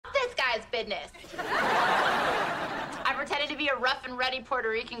guy's business. I pretended to be a rough and ready Puerto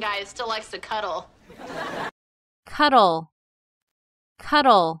Rican guy who still likes to cuddle. Cuddle.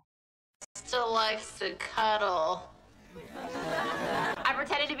 Cuddle. Still likes to cuddle. I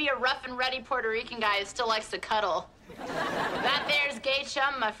pretended to be a rough and ready Puerto Rican guy who still likes to cuddle. That there's gay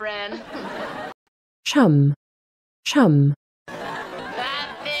chum, my friend. Chum. Chum. That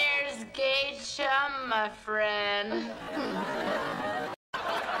there's gay chum, my friend.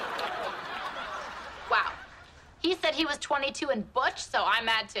 Wow. He said he was 22 and butch, so I'm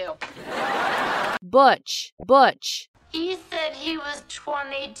mad too. Butch. Butch. He said he was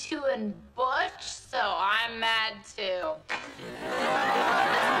 22 and butch, so I'm mad too.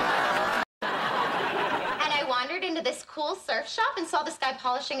 And I wandered into this cool surf shop and saw this guy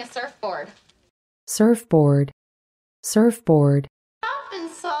polishing a surfboard. Surfboard. Surfboard. And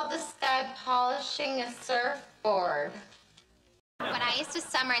saw this guy polishing a surfboard. When I used to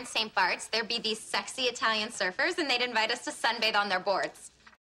summer in St. Bart's, there'd be these sexy Italian surfers, and they'd invite us to sunbathe on their boards.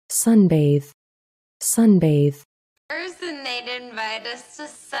 Sunbathe. Sunbathe. And they'd invite us to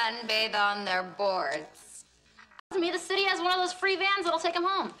sunbathe on their boards. To me, the city has one of those free vans that'll take him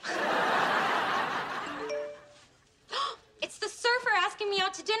home. It's the surfer asking me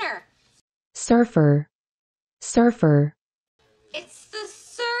out to dinner. Surfer. Surfer. It's the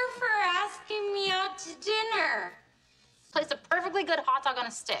surfer asking me out to dinner. Placed a perfectly good hot dog on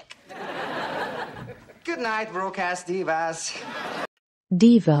a stick. Good night, broadcast divas.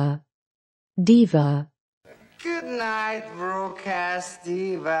 Diva. Diva. Good night, broadcast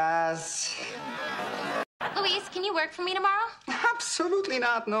divas. Louise, can you work for me tomorrow? Absolutely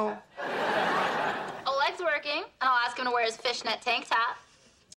not, no. Oleg's working, and I'll ask him to wear his fishnet tank top.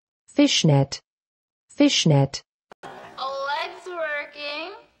 Fishnet. Fishnet. Oleg's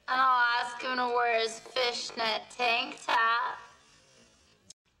working, and I'll ask him to wear his fishnet tank top.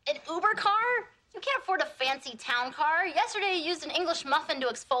 An Uber car? You can't afford a fancy town car. Yesterday you used an English muffin to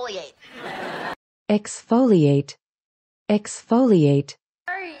exfoliate. Exfoliate. Exfoliate.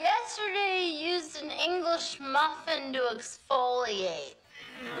 Yesterday you used an English muffin to exfoliate.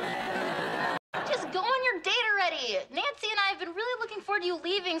 Just go on your date already. Nancy and I have been really looking forward to you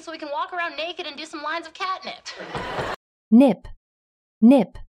leaving so we can walk around naked and do some lines of catnip. Nip.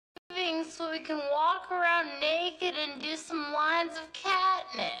 Nip. Leaving so we can walk around naked and do some lines of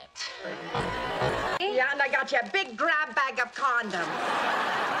catnip. Yeah, and I got you a big grab bag of condoms.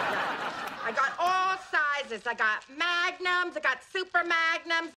 I got all sizes. I got magnums. I got super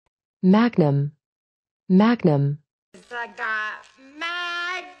magnums. Magnum. Magnum. I got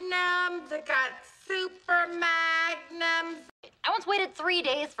magnums. I got super magnums. I once waited 3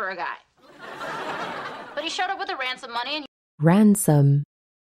 days for a guy. But he showed up with the ransom money and Ransom.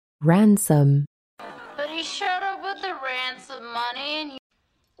 Ransom. But he showed up with the ransom money and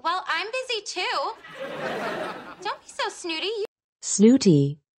Well, I'm busy too. Don't be so snooty.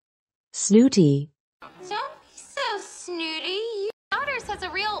 Snooty. Snooty. Don't be so snooty. Otters has a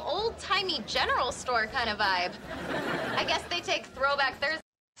real old-timey general store kind of vibe. I guess they take Throwback Thursday.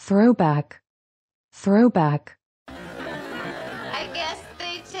 Throwback. Throwback. I guess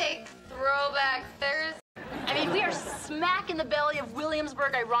they take Throwback Thursday. I mean, we are smack in the belly of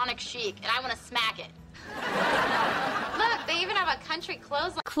Williamsburg ironic chic, and I want to smack it. Look, they even have a country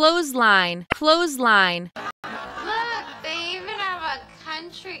clothesline. Clothesline. Clothesline. Look, they even have a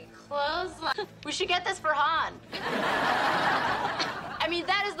country clothesline. We should get this for Han. I mean,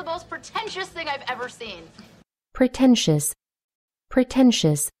 that is the most pretentious thing I've ever seen. Pretentious.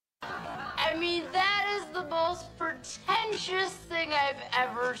 Pretentious. I mean, that is the most pretentious thing I've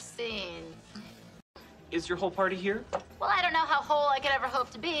ever seen. Is your whole party here? Well, I don't know how whole I could ever hope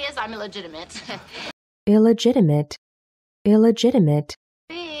to be, as I'm illegitimate. Illegitimate. Illegitimate.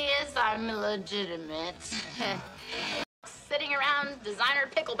 As I'm illegitimate. Sitting around designer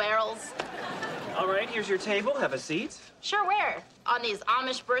pickle barrels. All right, here's your table. Have a seat. Sure, where? On these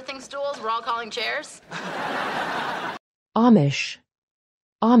Amish birthing stools we're all calling chairs? Amish.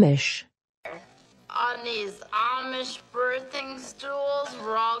 Amish. On these Amish birthing stools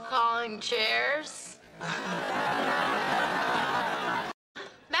we're all calling chairs?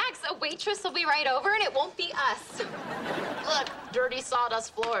 Max, a waitress will be right over and it won't be us. Look, dirty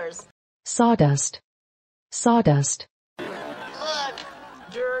sawdust floors. Sawdust. Sawdust. Look,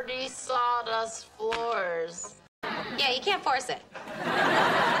 dirty sawdust floors. Yeah, you can't force it.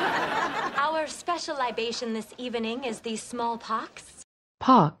 Our special libation this evening is the smallpox.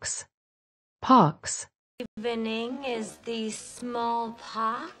 Pox. Pox. Evening is the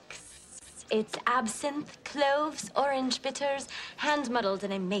smallpox. It's absinthe, cloves, orange bitters, hand muddled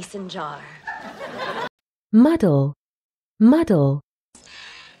in a mason jar. Muddle. Muddle.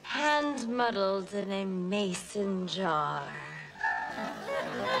 Hand hand-muddled in a mason jar.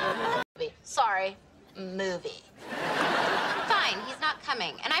 Sorry, movie. Fine, he's not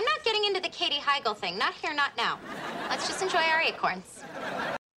coming. And I'm not getting into the Katie Heigl thing. Not here, not now. Let's just enjoy our acorns.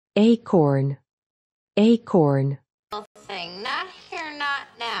 acorn, acorn, Thing. Not here, not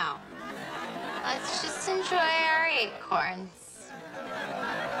now. Let's just enjoy our acorns.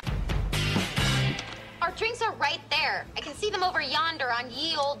 Our drinks are right there. I can see them over yonder on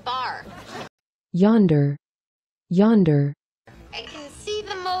ye old bar. yonder, yonder, I can see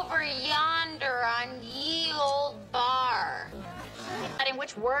them over yonder on ye old bar. Deciding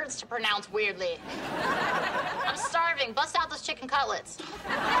which words to pronounce weirdly. I'm starving. Bust out those chicken cutlets.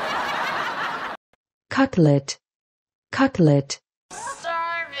 cutlet, cutlet,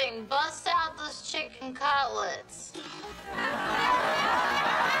 Starving. Bust out those chicken cutlets.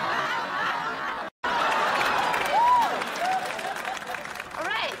 All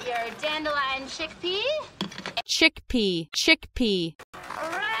right, your dandelion chickpea. chickpea, chickpea, All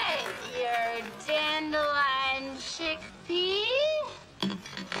right, your dandelion chickpea.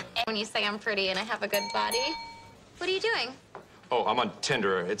 When you say I'm pretty and I have a good body, what are you doing? Oh, I'm on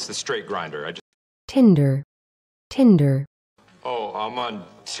Tinder. It's the straight grinder. tinder, tinder, Oh, I'm on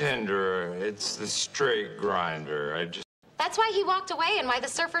Tinder. It's the straight grinder. That's why he walked away and why the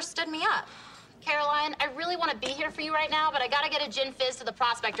surfer stood me up. Caroline, I really want to be here for you right now, but I gotta get a gin fizz to the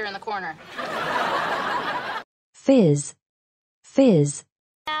prospector in the corner. fizz, fizz,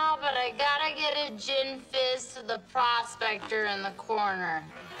 Now, but I gotta get a gin fizz to the prospector in the corner.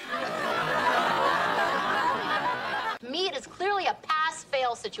 Me, it is clearly a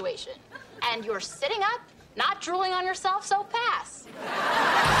pass-fail situation. And you're sitting up, not drooling on yourself, so pass.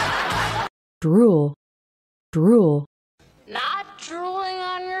 drool, drool, Not drooling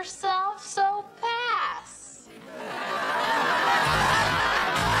on yourself, so pass.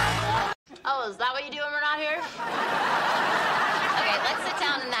 Oh, is that what you do when we're not here? Okay, let's sit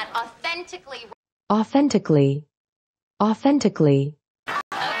down in that authentically. authentically, authentically,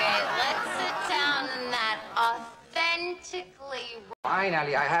 Okay, let's sit down in that authentically.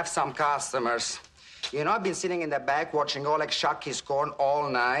 Finally, I have some customers. You know, I've been sitting in the back watching Oleg shuck his corn all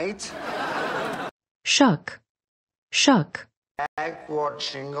night. shuck, shuck, Back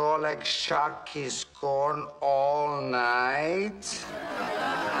watching Oleg shuck his corn all night.